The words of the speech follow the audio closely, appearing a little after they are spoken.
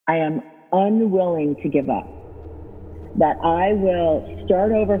I am unwilling to give up, that I will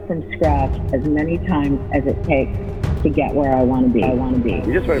start over from scratch as many times as it takes to get where I want to be.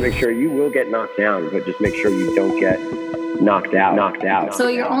 You just want to make sure you will get knocked down, but just make sure you don't get knocked out. So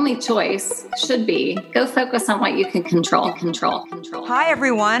your only choice should be go focus on what you can control. Hi,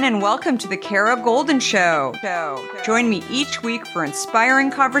 everyone, and welcome to the Kara Golden Show. Join me each week for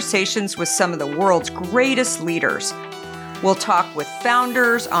inspiring conversations with some of the world's greatest leaders. We'll talk with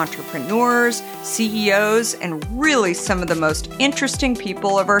founders, entrepreneurs, CEOs, and really some of the most interesting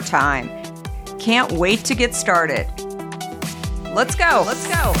people of our time. Can't wait to get started. Let's go.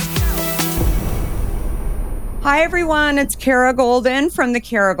 Hi, everyone. It's Kara Golden from The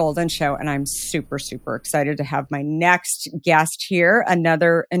Kara Golden Show, and I'm super excited to have my next guest here,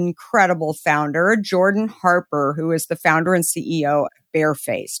 another incredible founder, Jordan Harper, who is the founder and CEO of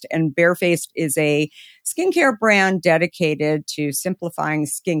Barefaced. And Barefaced is a skincare brand dedicated to simplifying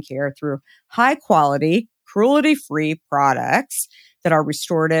skincare through high-quality, cruelty-free products that are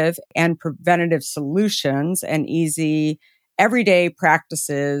restorative and preventative solutions and easy everyday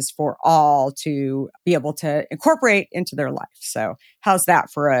practices for all to be able to incorporate into their life. So how's that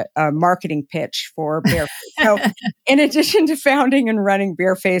for a marketing pitch for Barefaced? So in addition to founding and running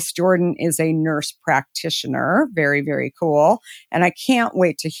Barefaced, Jordan is a nurse practitioner. Very cool. And I can't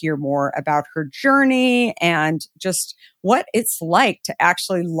wait to hear more about her journey and just what it's like to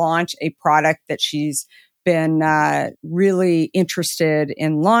actually launch a product that she's been really interested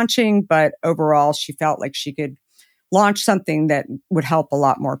in launching, but overall she felt like she could launch something that would help a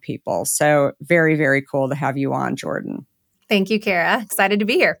lot more people. So very cool to have you on, Jordan. Thank you, Kara. Excited to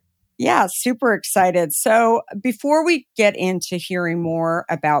be here. Yeah, super excited. So before we get into hearing more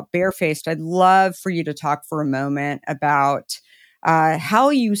about Barefaced, I'd love for you to talk for a moment about how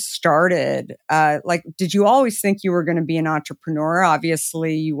you started. Did you always think you were going to be an entrepreneur?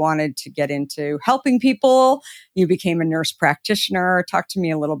 Obviously, you wanted to get into helping people. You became a nurse practitioner. Talk to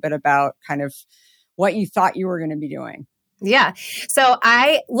me a little bit about kind of what you thought you were going to be doing. Yeah. So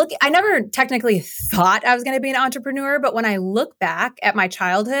I never technically thought I was going to be an entrepreneur, but when I look back at my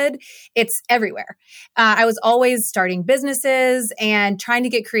childhood, it's everywhere. I was always starting businesses and trying to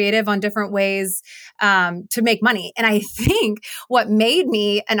get creative on different ways to make money. And I think what made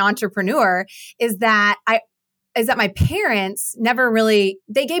me an entrepreneur is that my parents never really,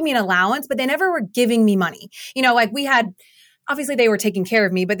 they gave me an allowance, but they never were giving me money. You know, like obviously they were taking care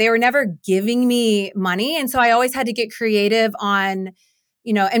of me, but they were never giving me money. And so I always had to get creative on,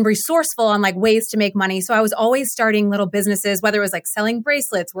 and resourceful on like ways to make money. So I was always starting little businesses, whether it was like selling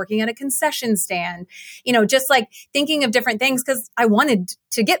bracelets, working at a concession stand, just like thinking of different things because I wanted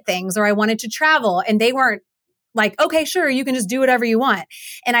to get things or I wanted to travel. And they weren't like, okay, sure, you can just do whatever you want.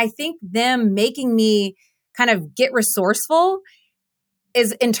 And I think them making me kind of get resourceful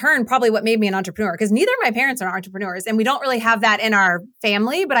is in turn probably what made me an entrepreneur, because neither of my parents are entrepreneurs and we don't really have that in our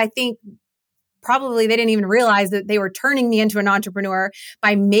family. But I think probably they didn't even realize that they were turning me into an entrepreneur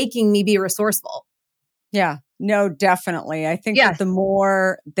by making me be resourceful. Yeah, no, definitely. I think that the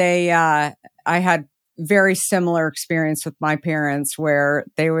more I had very similar experience with my parents where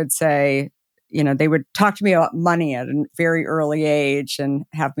they would say, they would talk to me about money at a very early age and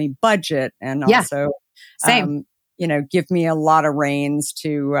have me budget and also, same. Give me a lot of reins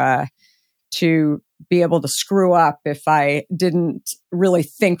to be able to screw up if I didn't really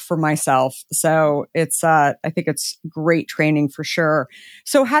think for myself. So it's, I think it's great training for sure.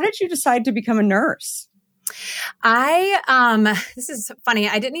 So how did you decide to become a nurse? This is funny.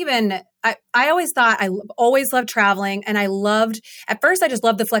 I always thought I always loved traveling, and at first I just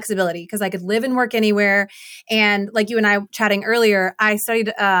loved the flexibility because I could live and work anywhere. And like you and I chatting earlier, I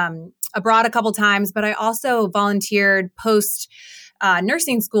studied, abroad a couple times, but I also volunteered post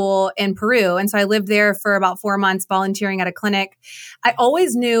nursing school in Peru. And so I lived there for about 4 months volunteering at a clinic. I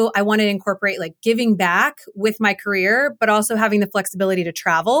always knew I wanted to incorporate like giving back with my career, but also having the flexibility to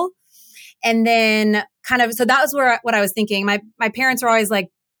travel. And then so that was what I was thinking. My parents were always like,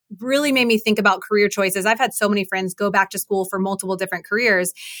 really made me think about career choices. I've had so many friends go back to school for multiple different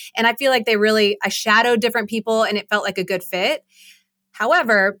careers. And I feel like I shadowed different people and it felt like a good fit.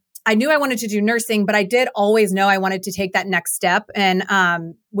 However, I knew I wanted to do nursing, but I did always know I wanted to take that next step. And,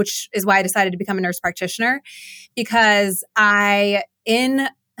 which is why I decided to become a nurse practitioner, because in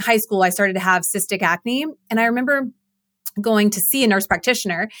high school, I started to have cystic acne. And I remember going to see a nurse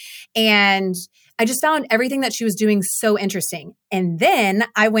practitioner and I just found everything that she was doing so interesting. And then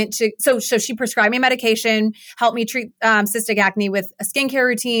I went so she prescribed me medication, helped me treat cystic acne with a skincare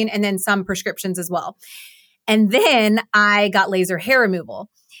routine and then some prescriptions as well. And then I got laser hair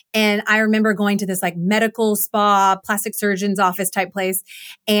removal. And I remember going to this like medical spa, plastic surgeon's office type place,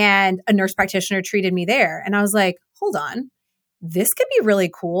 and a nurse practitioner treated me there. And I was like, hold on, this could be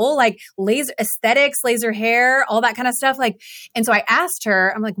really cool. Like laser aesthetics, laser hair, all that kind of stuff. Like, and so I asked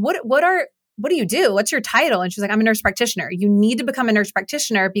her, I'm like, what do you do? What's your title? And she's like, I'm a nurse practitioner. You need to become a nurse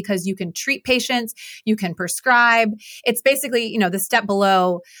practitioner because you can treat patients, you can prescribe. It's basically, you know, the step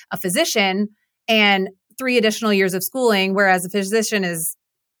below a physician and 3 additional years of schooling, whereas a physician is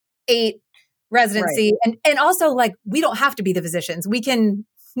 8 residency. Right. And also like, we don't have to be the physicians. We can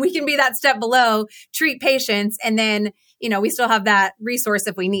be that step below, treat patients. And then, you know, we still have that resource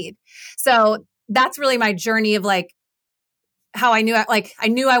if we need. So that's really my journey of like how I knew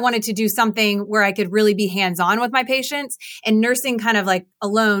I wanted to do something where I could really be hands-on with my patients, and nursing kind of like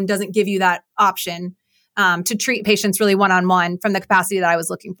alone doesn't give you that option to treat patients really one-on-one from the capacity that I was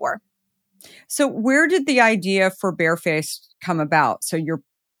looking for. So where did the idea for Barefaced come about? So you're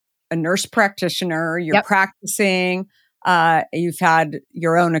a nurse practitioner, you're practicing, you've had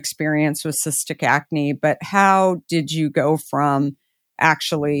your own experience with cystic acne, but how did you go from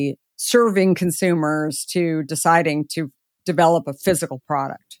actually serving consumers to deciding to develop a physical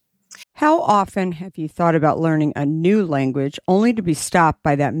product? How often have you thought about learning a new language only to be stopped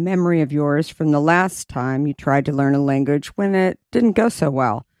by that memory of yours from the last time you tried to learn a language when it didn't go so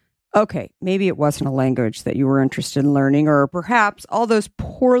well? Okay, maybe it wasn't a language that you were interested in learning, or perhaps all those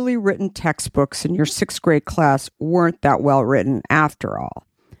poorly written textbooks in your 6th grade class weren't that well written after all.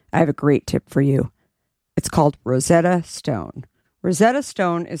 I have a great tip for you. It's called Rosetta Stone. Rosetta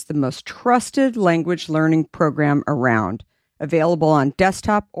Stone is the most trusted language learning program around, available on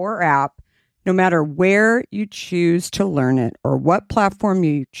desktop or app, no matter where you choose to learn it or what platform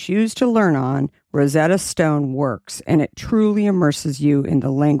you choose to learn on. Rosetta Stone works, and it truly immerses you in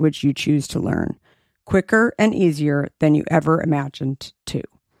the language you choose to learn, quicker and easier than you ever imagined to.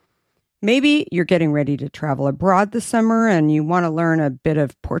 Maybe you're getting ready to travel abroad this summer and you want to learn a bit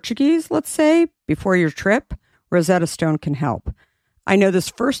of Portuguese, let's say, before your trip. Rosetta Stone can help. I know this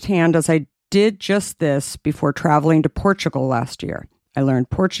firsthand as I did just this before traveling to Portugal last year. I learned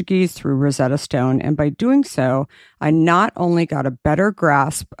Portuguese through Rosetta Stone, and by doing so, I not only got a better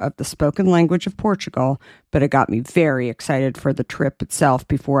grasp of the spoken language of Portugal, but it got me very excited for the trip itself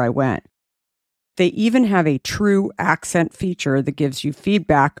before I went. They even have a true accent feature that gives you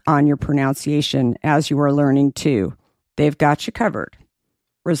feedback on your pronunciation as you are learning too. They've got you covered.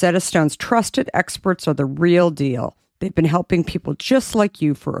 Rosetta Stone's trusted experts are the real deal. They've been helping people just like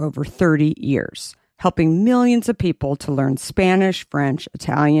you for over 30 years. Helping millions of people to learn Spanish, French,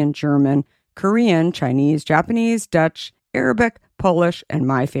 Italian, German, Korean, Chinese, Japanese, Dutch, Arabic, Polish, and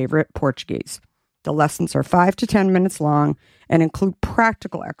my favorite, Portuguese. The lessons are 5 to 10 minutes long and include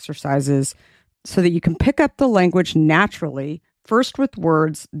practical exercises so that you can pick up the language naturally, first with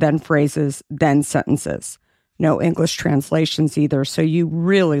words, then phrases, then sentences. No English translations either, so you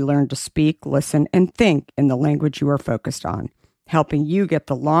really learn to speak, listen, and think in the language you are focused on, helping you get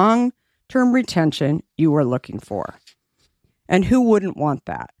the long-term retention you are looking for. And who wouldn't want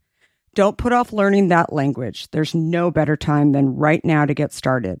that? Don't put off learning that language. There's no better time than right now to get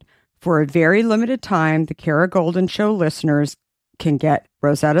started. For a very limited time, the Kara Golden Show listeners can get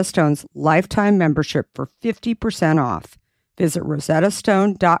Rosetta Stone's lifetime membership for 50% off. Visit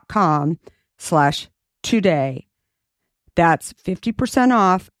rosettastone.com/today. That's 50%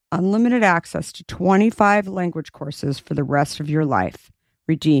 off, unlimited access to 25 language courses for the rest of your life.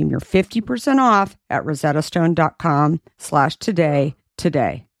 Redeem your 50% off at rosettastone.com/today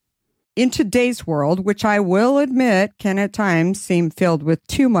today. In today's world, which I will admit can at times seem filled with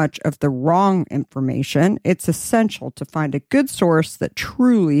too much of the wrong information, it's essential to find a good source that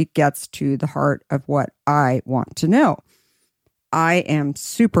truly gets to the heart of what I want to know. I am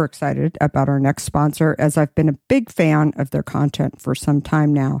super excited about our next sponsor, as I've been a big fan of their content for some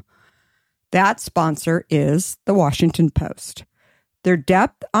time now. That sponsor is The Washington Post. Their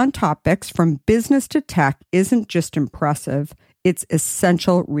depth on topics from business to tech isn't just impressive, it's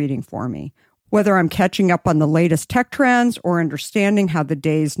essential reading for me. Whether I'm catching up on the latest tech trends or understanding how the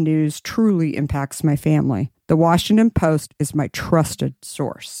day's news truly impacts my family, The Washington Post is my trusted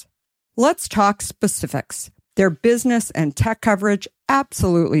source. Let's talk specifics. Their business and tech coverage,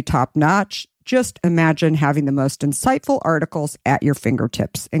 absolutely top-notch. Just imagine having the most insightful articles at your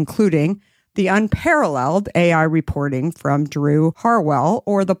fingertips, including the unparalleled AI reporting from Drew Harwell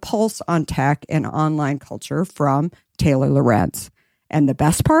or the Pulse on Tech and Online Culture from Taylor Lorenz. And the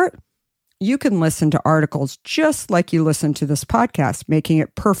best part? You can listen to articles just like you listen to this podcast, making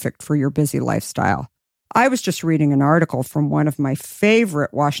it perfect for your busy lifestyle. I was just reading an article from one of my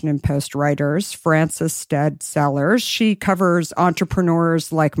favorite Washington Post writers, Frances Stead Sellers. She covers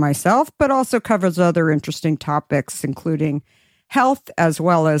entrepreneurs like myself, but also covers other interesting topics, including health, as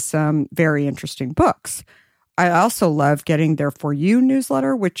well as some very interesting books. I also love getting their For You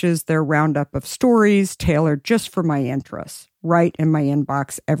newsletter, which is their roundup of stories tailored just for my interests, right in my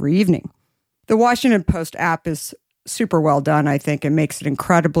inbox every evening. The Washington Post app is super well done, I think, and makes it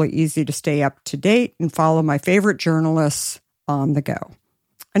incredibly easy to stay up to date and follow my favorite journalists on the go.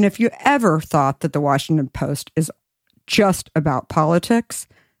 And if you ever thought that the Washington Post is just about politics,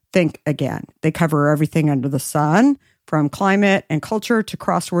 think again. They cover everything under the sun, from climate and culture to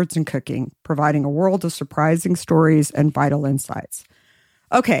crosswords and cooking, providing a world of surprising stories and vital insights.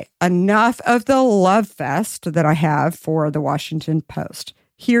 Okay, enough of the love fest that I have for the Washington Post.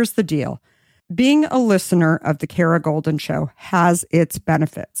 Here's the deal. Being a listener of the Kara Goldin Show has its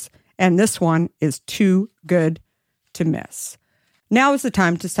benefits, and this one is too good to miss. Now is the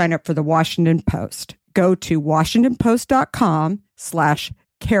time to sign up for the Washington Post. Go to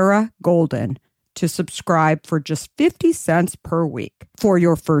washingtonpost.com/Kara Goldin to subscribe for just 50 cents per week for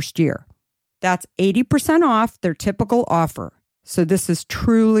your first year. That's 80% off their typical offer. So this is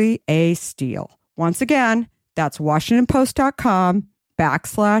truly a steal. Once again, that's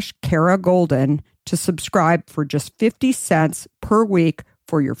washingtonpost.com/Kara Goldin to subscribe for just 50 cents per week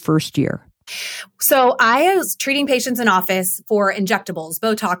for your first year. So I was treating patients in office for injectables,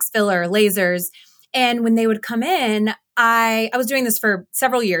 Botox, filler, lasers. And when they would come in, I was doing this for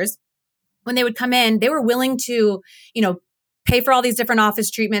several years. When they would come in, they were willing to, pay for all these different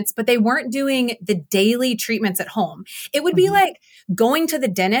office treatments, but they weren't doing the daily treatments at home. It would be like going to the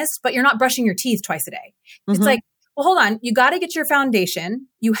dentist, but you're not brushing your teeth twice a day. It's like, well, hold on. You got to get your foundation.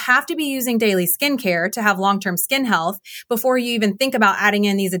 You have to be using daily skincare to have long-term skin health before you even think about adding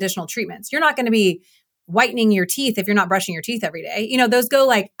in these additional treatments. You're not going to be whitening your teeth if you're not brushing your teeth every day. Those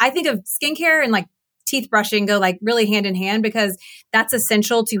go I think of skincare and teeth brushing go really hand in hand because that's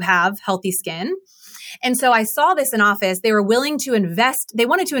essential to have healthy skin. And so I saw this in office. They were willing to invest. They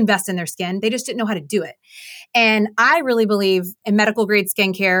wanted to invest in their skin. They just didn't know how to do it. And I really believe in medical grade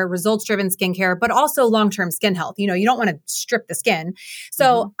skincare, results driven skincare, but also long-term skin health. You don't want to strip the skin.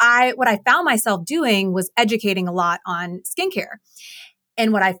 So what I found myself doing was educating a lot on skincare.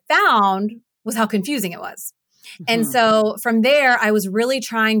 And what I found was how confusing it was. And so from there, I was really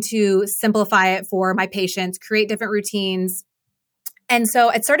trying to simplify it for my patients, create different routines. And so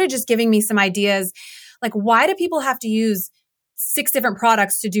it started just giving me some ideas, why do people have to use 6 different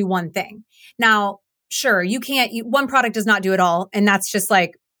products to do one thing? Now, sure, one product does not do it all. And that's just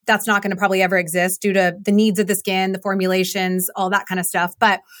that's not going to probably ever exist due to the needs of the skin, the formulations, all that kind of stuff.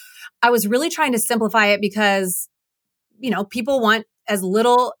 But I was really trying to simplify it because, people want as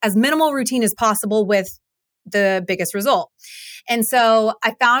minimal routine as possible with the biggest result. And so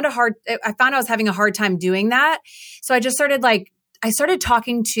I found I was having a hard time doing that. So I just started I started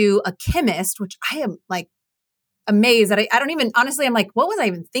talking to a chemist, which I am amazed that I don't even, honestly, I'm what was I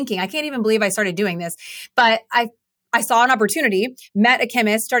even thinking? I can't even believe I started doing this, but I saw an opportunity, met a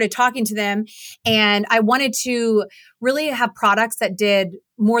chemist, started talking to them, and I wanted to really have products that did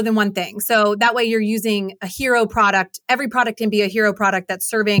more than one thing. So that way you're using a hero product. Every product can be a hero product that's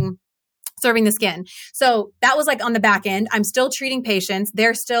serving the skin. So that was on the back end. I'm still treating patients.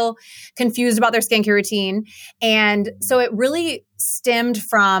 They're still confused about their skincare routine. And so it really stemmed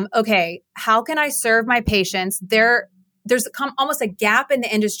from, okay, how can I serve my patients? There's almost a gap in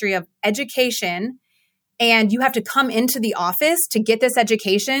the industry of education. And you have to come into the office to get this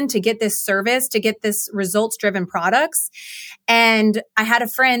education, to get this service, to get this results-driven products. And I had a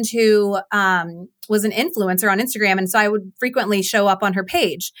friend who was an influencer on Instagram. And so I would frequently show up on her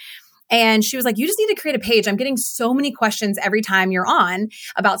page. And she was like, you just need to create a page. I'm getting so many questions every time you're on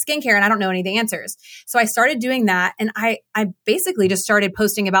about skincare and I don't know any of the answers. So I started doing that. And I basically just started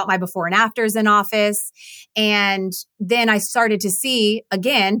posting about my before and afters in office. And then I started to see,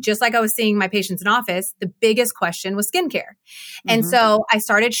 again, just like I was seeing my patients in office, the biggest question was skincare. And so I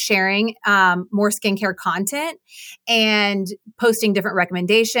started sharing more skincare content and posting different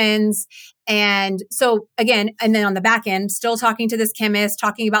recommendations. And so again, and then on the back end, still talking to this chemist,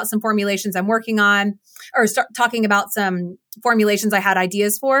 talking about some formulations I'm working on, or talking about some formulations I had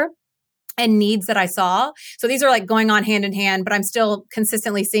ideas for and needs that I saw. So these are going on hand in hand, but I'm still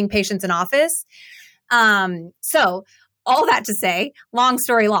consistently seeing patients in office. So all that to say, long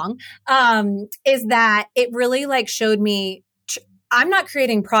story long, is that it really showed me, I'm not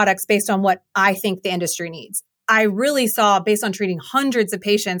creating products based on what I think the industry needs. I really saw, based on treating hundreds of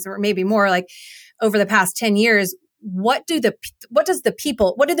patients or maybe more over the past 10 years, what do the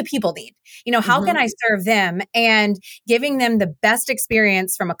people need? How can I serve them, and giving them the best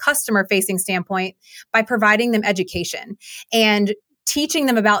experience from a customer facing standpoint by providing them education and teaching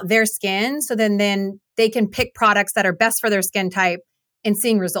them about their skin. So then they can pick products that are best for their skin type and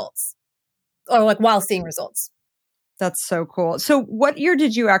seeing results, or like while seeing results. That's so cool. So what year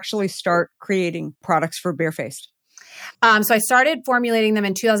did you actually start creating products for Barefaced? So I started formulating them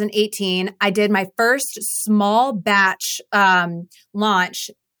in 2018. I did my first small batch launch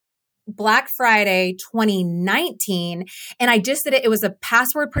Black Friday 2019. And I just did it. It was a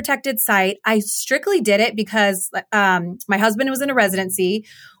password protected site. I strictly did it because my husband was in a residency.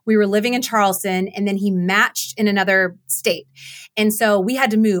 We were living in Charleston, and then he matched in another state. And so we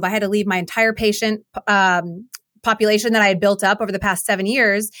had to move. I had to leave my entire patient population that I had built up over the past 7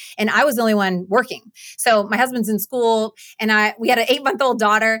 years. And I was the only one working. So my husband's in school, and we had an 8-month-old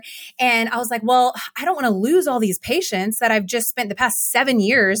daughter. And I was like, well, I don't want to lose all these patients that I've just spent the past 7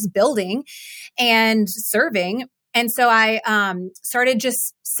 years building and serving. And so I started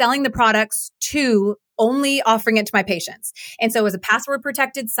just selling the products to only offering it to my patients. And so it was a password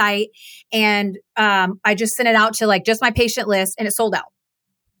protected site. And I just sent it out to like just my patient list, and it sold out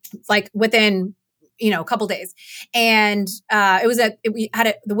like within a couple days. And we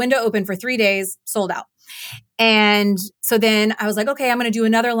had the window open for 3 days, sold out. And so then I was like, okay, I'm going to do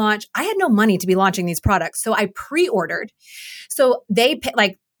another launch. I had no money to be launching these products. So I pre-ordered. So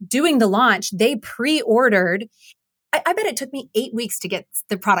doing the launch, they pre-ordered. I bet it took me 8 weeks to get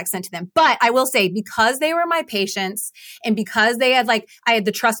the product sent to them. But I will say, because they were my patients, and because they had I had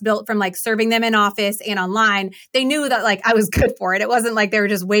the trust built from serving them in office and online, they knew that I was good for it. It wasn't like they were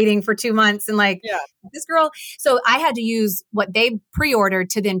just waiting for 2 months and this girl. So I had to use what they pre-ordered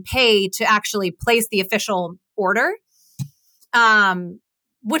to then pay to actually place the official order,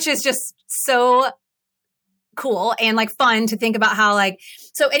 which is just so cool and fun to think about how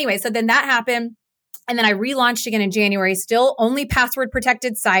so anyway, so then that happened. And then I relaunched again in January, still only password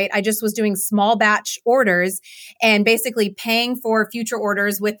protected site. I just was doing small batch orders and basically paying for future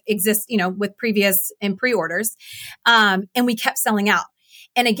orders with with previous and pre-orders. And we kept selling out.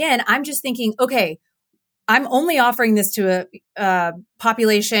 And again, I'm just thinking, okay, I'm only offering this to a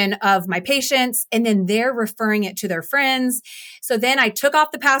population of my patients, and then they're referring it to their friends. So then I took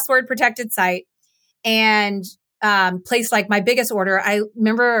off the password protected site and placed my biggest order. I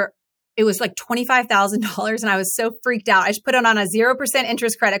remember it was $25,000, and I was so freaked out. I just put it on a 0%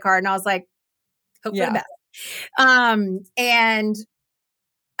 interest credit card, and I was like, hope for the best. And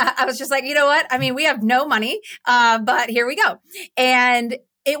I was just like, you know what? I mean, we have no money, but here we go. And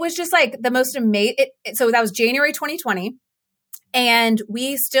it was just the most amazing. So that was January 2020. And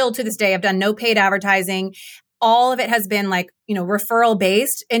we still to this day have done no paid advertising. All of it has been referral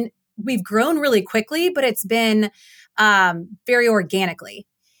based, and we've grown really quickly, but it's been very organically.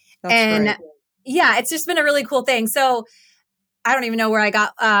 That's great. Yeah, it's just been a really cool thing. So I don't even know where I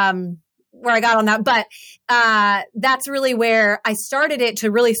got on that, but that's really where I started it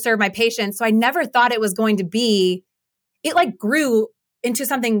to really serve my patients. So I never thought it was going to be, it grew into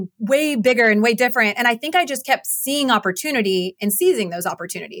something way bigger and way different. And I think I just kept seeing opportunity and seizing those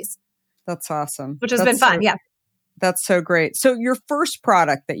opportunities. That's awesome. Which has been fun. Yeah. That's so great. So your first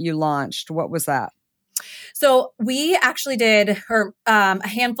product that you launched, what was that? So we actually did a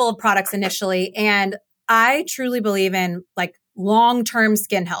handful of products initially, and I truly believe in long-term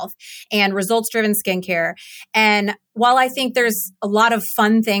skin health and results-driven skincare. And while I think there's a lot of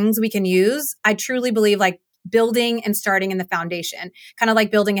fun things we can use, I truly believe building and starting in the foundation, kind of like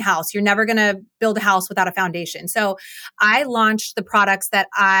building a house. You're never going to build a house without a foundation. So I launched the products that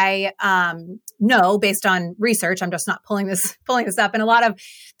I know based on research. I'm just not pulling this up. And a lot of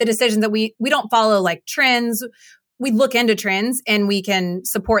the decisions that we don't follow trends. We look into trends and we can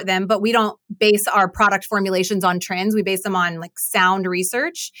support them, but we don't base our product formulations on trends. We base them on sound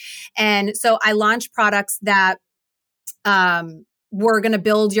research. And so I launched products that we're going to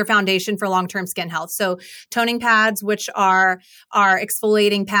build your foundation for long-term skin health. So toning pads, which are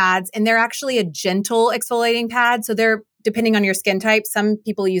exfoliating pads, and they're actually a gentle exfoliating pad. So they're depending on your skin type. Some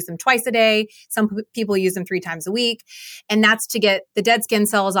people use them twice a day. Some people use them 3 times a week. And that's to get the dead skin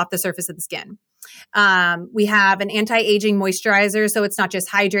cells off the surface of the skin. We have an anti-aging moisturizer. So it's not just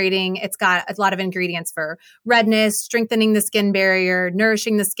hydrating. It's got a lot of ingredients for redness, strengthening the skin barrier,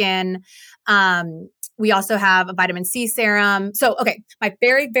 nourishing the skin. We also have a vitamin C serum. So, okay, my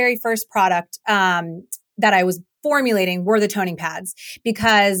very, very first product that I was formulating were the toning pads,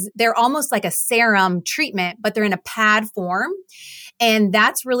 because they're almost like a serum treatment, but they're in a pad form. And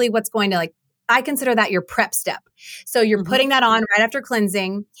that's really what's going to I consider that your prep step. So you're putting that on right after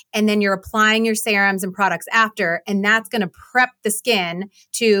cleansing, and then you're applying your serums and products after, and that's going to prep the skin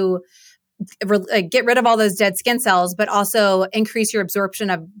to get rid of all those dead skin cells, but also increase your absorption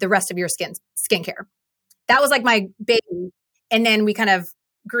of the rest of your skincare. That was like my baby. And then we kind of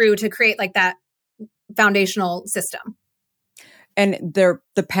grew to create like that foundational system. And they're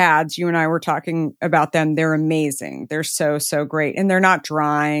the pads, you and I were talking about them. They're amazing. They're so, so great. And they're not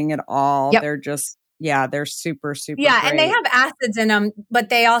drying at all. Yep. They're just, they're super, super great. And they have acids in them, but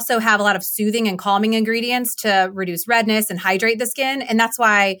they also have a lot of soothing and calming ingredients to reduce redness and hydrate the skin. And that's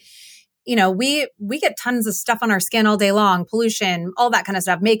why, we get tons of stuff on our skin all day long, pollution, all that kind of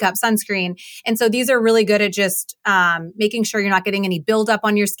stuff, makeup, sunscreen. And so these are really good at just making sure you're not getting any buildup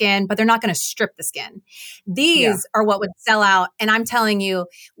on your skin, but they're not going to strip the skin. These are what would sell out. And I'm telling you,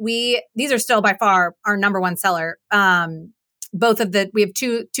 these are still by far our number one seller. We have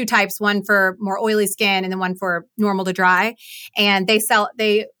two types, one for more oily skin and then one for normal to dry. And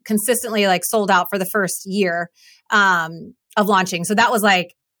they consistently like sold out for the first year of launching. So that was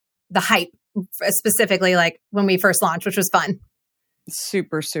like the hype, specifically like when we first launched, which was fun.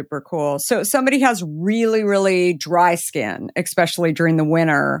 Super, super cool. So somebody has really, really dry skin, especially during the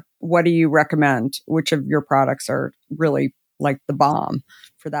winter. What do you recommend? Which of your products are really like the bomb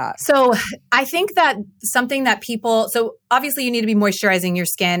for that? So I think that so obviously you need to be moisturizing your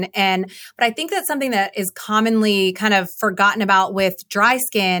skin. But I think that's something that is commonly kind of forgotten about with dry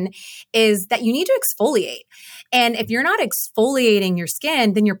skin is that you need to exfoliate. And if you're not exfoliating your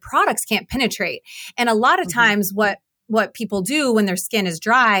skin, then your products can't penetrate. And a lot of times what people do when their skin is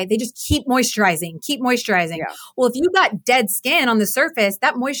dry, they just keep moisturizing. Yeah. Well, if you've got dead skin on the surface,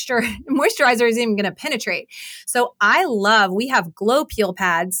 that moisturizer isn't even going to penetrate. So we have glow peel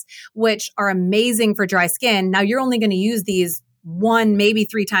pads, which are amazing for dry skin. Now you're only going to use these 1, maybe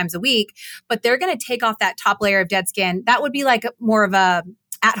 3 times a week, but they're going to take off that top layer of dead skin. That would be like more of a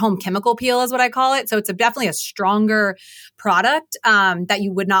at-home chemical peel is what I call it. So it's definitely a stronger product that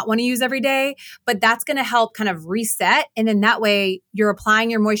you would not want to use every day, but that's going to help kind of reset. And then that way you're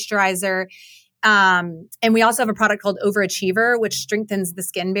applying your moisturizer. And we also have a product called Overachiever, which strengthens the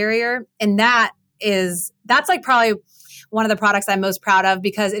skin barrier. And that's like probably one of the products I'm most proud of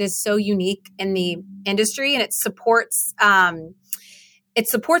because it is so unique in the industry and it supports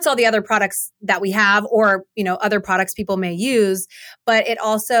all the other products that we have or, other products people may use, but it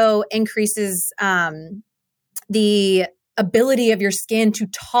also increases the ability of your skin to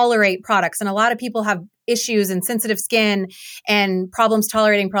tolerate products. And a lot of people have issues and sensitive skin and problems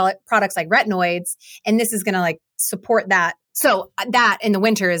tolerating products like retinoids. And this is going to like support that. So that in the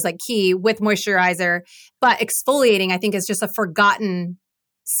winter is like key with moisturizer, but exfoliating I think is just a forgotten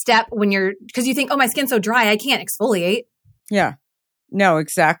step because you think, oh, my skin's so dry, I can't exfoliate. Yeah. No,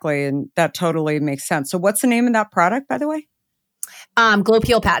 exactly. And that totally makes sense. So what's the name of that product, by the way? Glow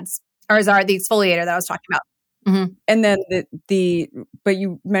peel pads, or is the exfoliator that I was talking about. Mm-hmm. And then but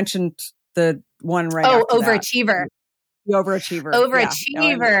you mentioned the one right after Overachiever. The Overachiever.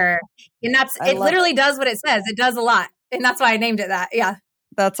 Overachiever. And it literally does what it says. It does a lot. And that's why I named it that. Yeah.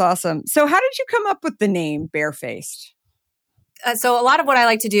 That's awesome. So how did you come up with the name Barefaced? So a lot of what I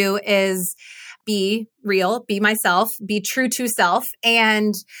like to do is be real, be myself, be true to self.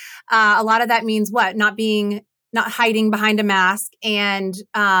 And a lot of that means what? Not hiding behind a mask. And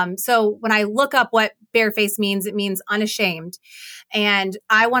so when I look up what barefaced means, it means unashamed. And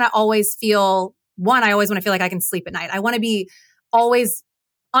I want to always feel like I can sleep at night. I want to be always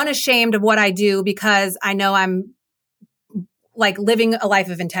unashamed of what I do because I know I'm like living a life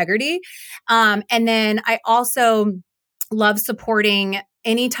of integrity. And then I also love supporting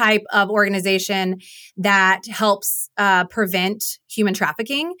any type of organization that helps prevent human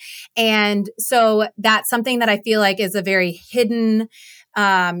trafficking. And so that's something that I feel like is a very hidden,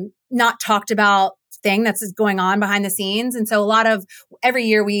 not talked about thing that's going on behind the scenes. And so every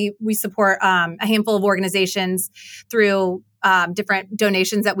year we support a handful of organizations through different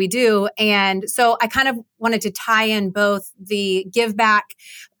donations that we do. And so I kind of wanted to tie in both the give back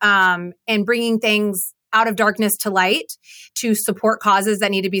and bringing things out of darkness to light to support causes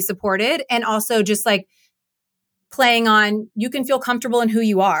that need to be supported. And also just like playing on, you can feel comfortable in who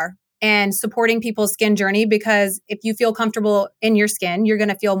you are and supporting people's skin journey, because if you feel comfortable in your skin, you're going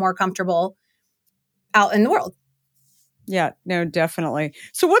to feel more comfortable out in the world. Yeah, no, definitely.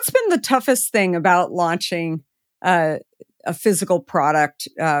 So what's been the toughest thing about launching a physical product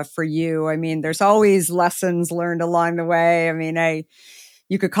for you? I mean, there's always lessons learned along the way. I mean,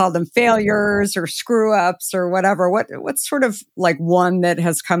 you could call them failures or screw ups or whatever. What's sort of like one that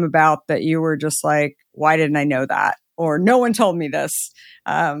has come about that you were just like, why didn't I know that? or no one told me this.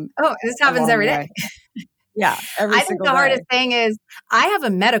 This happens every day. Yeah. I think the hardest thing is I have a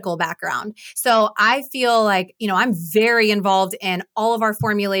medical background. So I feel like, I'm very involved in all of our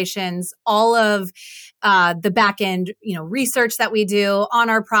formulations, all of the back end, research that we do on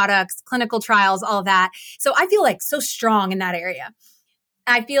our products, clinical trials, all of that. So I feel like so strong in that area.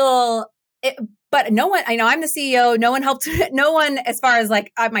 I feel it, but no one, I know I'm the CEO. No one helped, no one as far as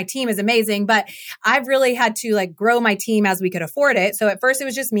like my team is amazing, but I've really had to like grow my team as we could afford it. So at first it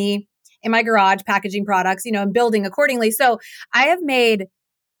was just me in my garage packaging products, and building accordingly. So I have made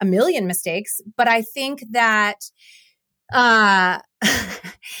a million mistakes, but I think that the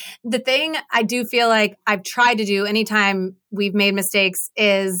thing I do feel like I've tried to do anytime we've made mistakes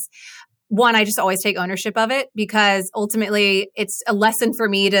is, one, I just always take ownership of it, because ultimately it's a lesson for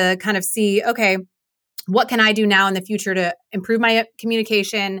me to kind of see, okay, what can I do now in the future to improve my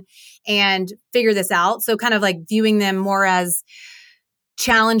communication and figure this out? So kind of like viewing them more as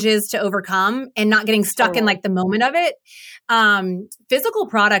challenges to overcome and not getting stuck in like the moment of it. Physical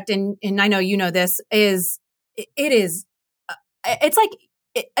product, and I know you know this, it's like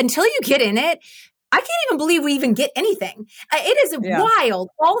until you get in it, I can't even believe we even get anything. It is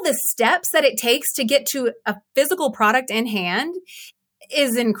wild. All the steps that it takes to get to a physical product in hand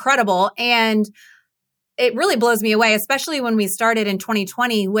is incredible. And it really blows me away, especially when we started in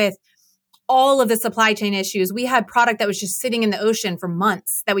 2020 with all of the supply chain issues. We had product that was just sitting in the ocean for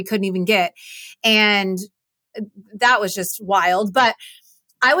months that we couldn't even get. And that was just wild. But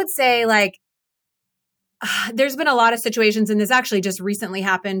I would say like, there's been a lot of situations, and this actually just recently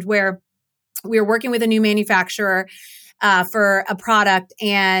happened, where we were working with a new manufacturer for a product,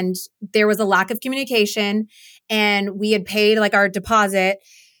 and there was a lack of communication, and we had paid like our deposit,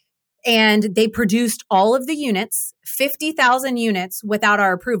 and they produced all of the units, 50,000 units, without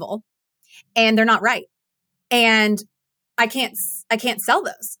our approval. And they're not right. And I can't sell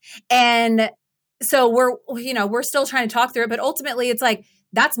those. And so we're still trying to talk through it, but ultimately it's like,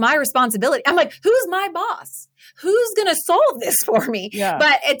 that's my responsibility. I'm like, who's my boss? Who's going to solve this for me? Yeah.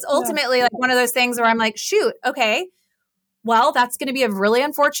 But it's ultimately like one of those things where I'm like, shoot, okay, well, that's going to be a really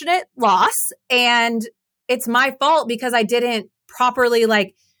unfortunate loss. And it's my fault because I didn't properly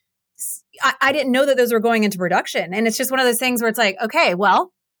I didn't know that those were going into production. And it's just one of those things where it's like, okay,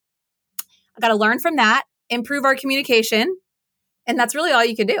 well, I got to learn from that, improve our communication. And that's really all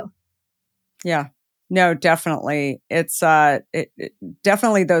you can do. Yeah, no, definitely. It's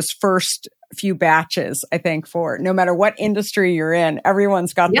definitely those first few batches, I think, for no matter what industry you're in,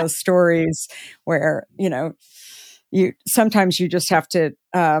 everyone's got those stories where, sometimes you just have to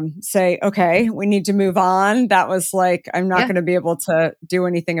say, okay, we need to move on. That was like, I'm not going to be able to do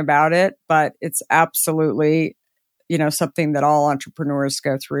anything about it, but it's absolutely something that all entrepreneurs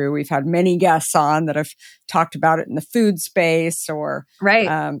go through. We've had many guests on that have talked about it in the food space, or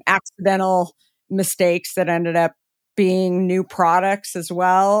accidental mistakes that ended up being new products as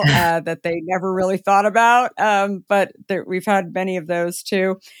well, that they never really thought about. But we've had many of those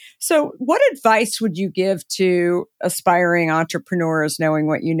too. So what advice would you give to aspiring entrepreneurs knowing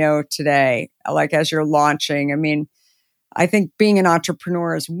what you know today, like as you're launching? I mean, I think being an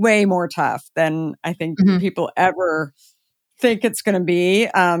entrepreneur is way more tough than I think people ever think it's going to be.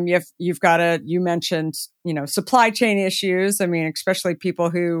 You've got you mentioned, supply chain issues. I mean, especially people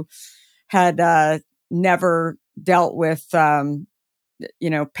who had never dealt with, pandemics,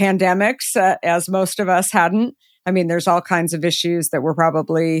 as most of us hadn't. I mean, there's all kinds of issues that were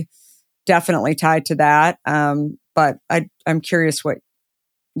probably definitely tied to that. But I'm curious what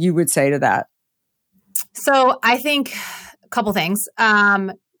you would say to that. So I think a couple things.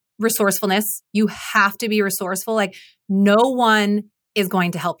 Resourcefulness. You have to be resourceful. Like no one is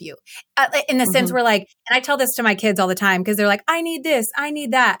going to help you in the sense where and I tell this to my kids all the time because they're like, I need this, I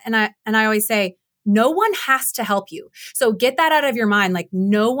need that. And I always say, no one has to help you. So get that out of your mind. Like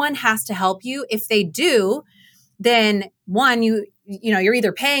no one has to help you. If they do, then one, you're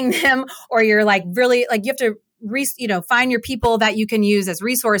either paying them or you're really you have to find your people that you can use as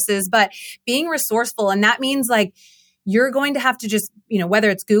resources, but being resourceful. And that means you're going to have to just, whether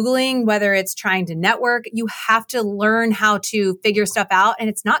it's Googling, whether it's trying to network, you have to learn how to figure stuff out. And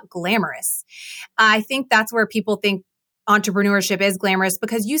it's not glamorous. I think that's where people think entrepreneurship is glamorous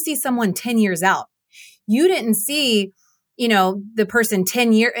because you see someone 10 years out. You didn't see, the person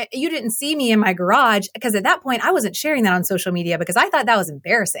 10 years, you didn't see me in my garage because at that point I wasn't sharing that on social media because I thought that was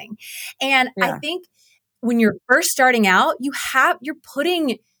embarrassing. And I think when you're first starting out, you're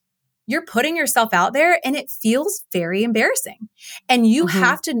you're putting yourself out there and it feels very embarrassing. And you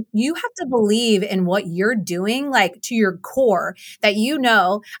have to believe in what you're doing, like to your core, that,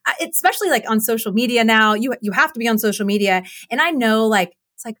 especially like on social media now, you have to be on social media. And I know, like,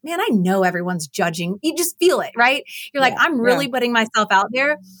 it's like, man, I know everyone's judging. You just feel it, right? You're like, I'm really putting myself out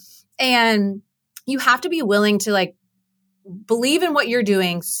there, and you have to be willing to like believe in what you're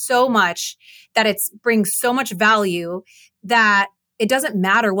doing so much that it brings so much value that it doesn't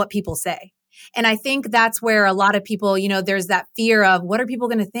matter what people say. And I think that's where a lot of people, there's that fear of, what are people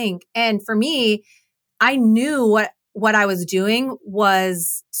going to think? And for me, I knew what I was doing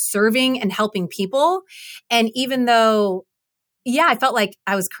was serving and helping people. And even though, I felt like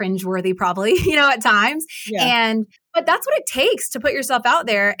I was cringeworthy probably, at times. Yeah. But that's what it takes to put yourself out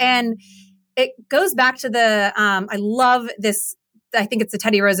there. And it goes back to I love this. I think it's the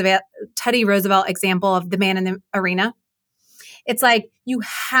Teddy Roosevelt example of the man in the arena. It's like, you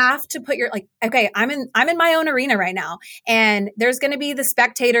have to put okay, I'm in my own arena right now, and there's going to be the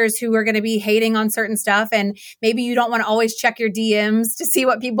spectators who are going to be hating on certain stuff. And maybe you don't want to always check your DMs to see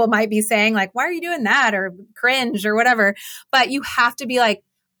what people might be saying, like, why are you doing that? Or cringe or whatever. But you have to be like,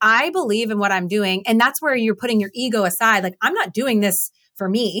 I believe in what I'm doing. And that's where you're putting your ego aside. Like, I'm not doing this for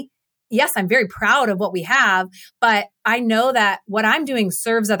me. Yes, I'm very proud of what we have, but I know that what I'm doing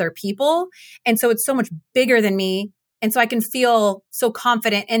serves other people. And so it's so much bigger than me. And so I can feel so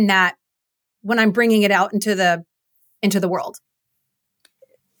confident in that when I'm bringing it out into the world.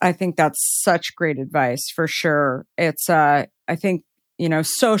 I think that's such great advice for sure. It's, I think,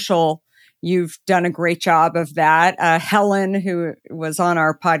 social, you've done a great job of that. Helen, who was on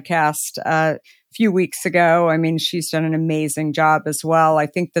our podcast a few weeks ago, I mean, she's done an amazing job as well. I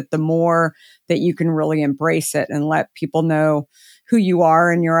think that the more that you can really embrace it and let people know who you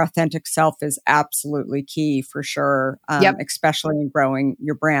are and your authentic self is absolutely key for sure, especially in growing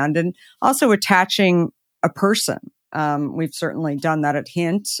your brand and also attaching a person. We've certainly done that at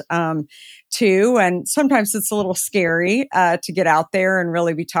Hint too. And sometimes it's a little scary to get out there and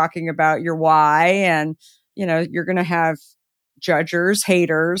really be talking about your why. And, you're going to have judgers,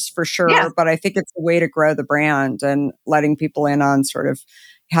 haters for sure. Yeah. But I think it's a way to grow the brand, and letting people in on sort of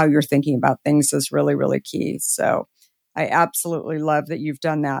how you're thinking about things is really, really key. So I absolutely love that you've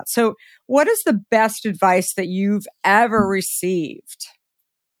done that. So what is the best advice that you've ever received?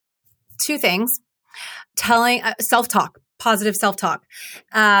 Two things. Telling self-talk, positive self-talk.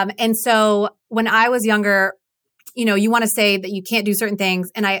 And so when I was younger, you want to say that you can't do certain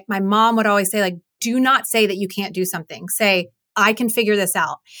things. And my mom would always say, like, do not say that you can't do something. Say, I can figure this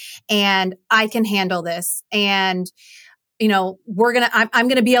out, and I can handle this. And I'm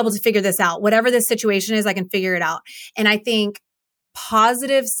going to be able to figure this out. Whatever this situation is, I can figure it out. And I think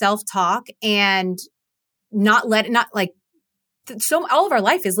positive self-talk and so all of our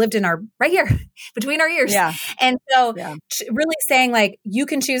life is lived in right here between our ears. Yeah. And so really saying, like, you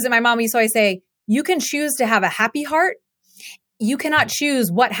can choose, and my mom used to always say, you can choose to have a happy heart. You cannot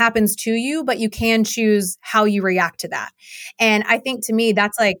choose what happens to you, but you can choose how you react to that. And I think, to me,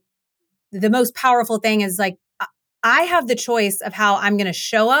 that's like the most powerful thing, is like, I have the choice of how I'm going to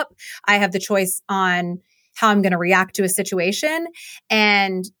show up. I have the choice on how I'm going to react to a situation.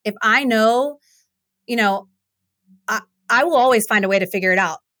 And if I know, I will always find a way to figure it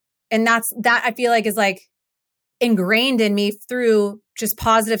out. And that I feel like is like ingrained in me through just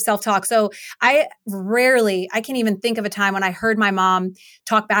positive self-talk. So I can't even think of a time when I heard my mom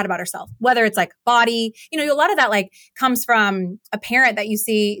talk bad about herself, whether it's like body, a lot of that like comes from a parent that you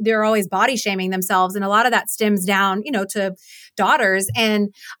see, they're always body shaming themselves. And a lot of that stems down, to daughters.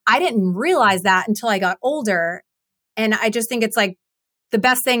 And I didn't realize that until I got older. And I just think it's like, the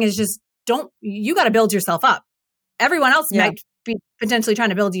best thing is just you got to build yourself up. Everyone else might be potentially trying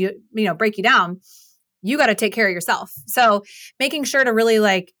to build you, break you down. You got to take care of yourself. So making sure to really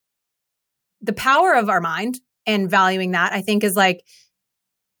like the power of our mind and valuing that, I think, is like,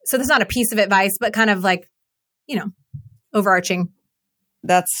 so that's not a piece of advice, but kind of like, overarching.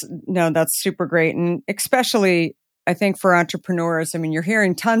 That's super great. And especially, I think, for entrepreneurs, I mean, you're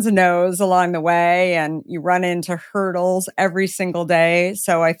hearing tons of no's along the way, and you run into hurdles every single day.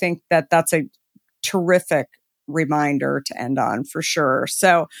 So I think that that's a terrific reminder to end on for sure.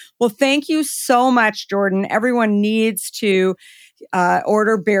 So, well, thank you so much, Jordan. Everyone needs to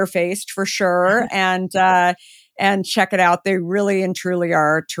order Barefaced for sure, and check it out. They really and truly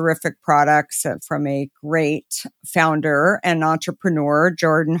are terrific products from a great founder and entrepreneur,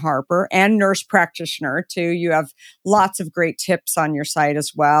 Jordan Harper, and nurse practitioner too. You have lots of great tips on your site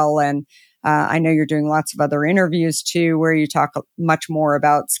as well, and I know you're doing lots of other interviews too, where you talk much more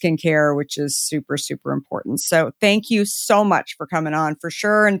about skincare, which is super, super important. So thank you so much for coming on for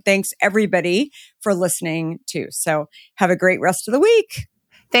sure. And thanks everybody for listening too. So have a great rest of the week.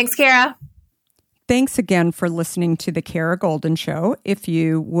 Thanks, Kara. Thanks again for listening to The Kara Goldin Show. If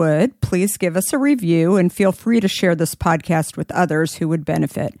you would, please give us a review and feel free to share this podcast with others who would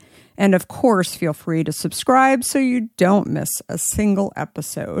benefit. And of course, feel free to subscribe so you don't miss a single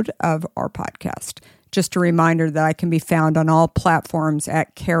episode of our podcast. Just a reminder that I can be found on all platforms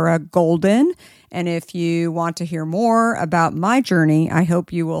at Kara Goldin. And if you want to hear more about my journey, I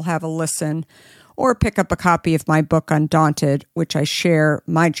hope you will have a listen or pick up a copy of my book, Undaunted, which I share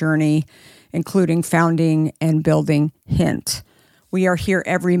my journey, including founding and building Hint. We are here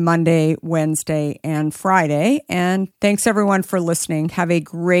every Monday, Wednesday, and Friday. And thanks everyone for listening. Have a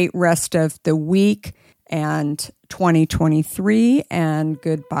great rest of the week and 2023, and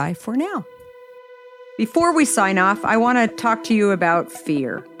goodbye for now. Before we sign off, I want to talk to you about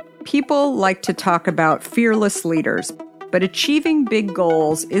fear. People like to talk about fearless leaders, but achieving big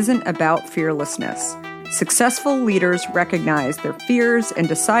goals isn't about fearlessness. Successful leaders recognize their fears and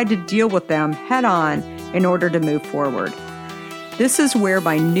decide to deal with them head on in order to move forward. This is where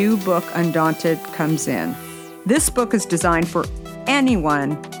my new book, Undaunted, comes in. This book is designed for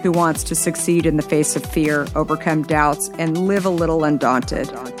anyone who wants to succeed in the face of fear, overcome doubts, and live a little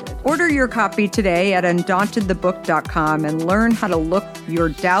undaunted. Order your copy today at undauntedthebook.com and learn how to look your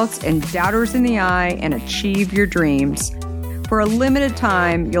doubts and doubters in the eye and achieve your dreams. For a limited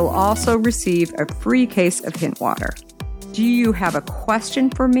time, you'll also receive a free case of Hint Water. Do you have a question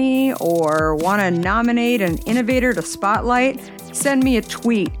for me or want to nominate an innovator to spotlight? Send me a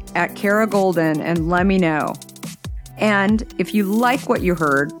tweet at Kara Goldin and let me know. And if you like what you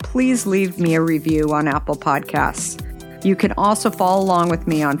heard, please leave me a review on Apple Podcasts. You can also follow along with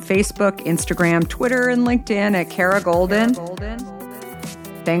me on Facebook, Instagram, Twitter, and LinkedIn at Kara Goldin.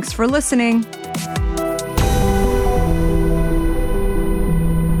 Thanks for listening.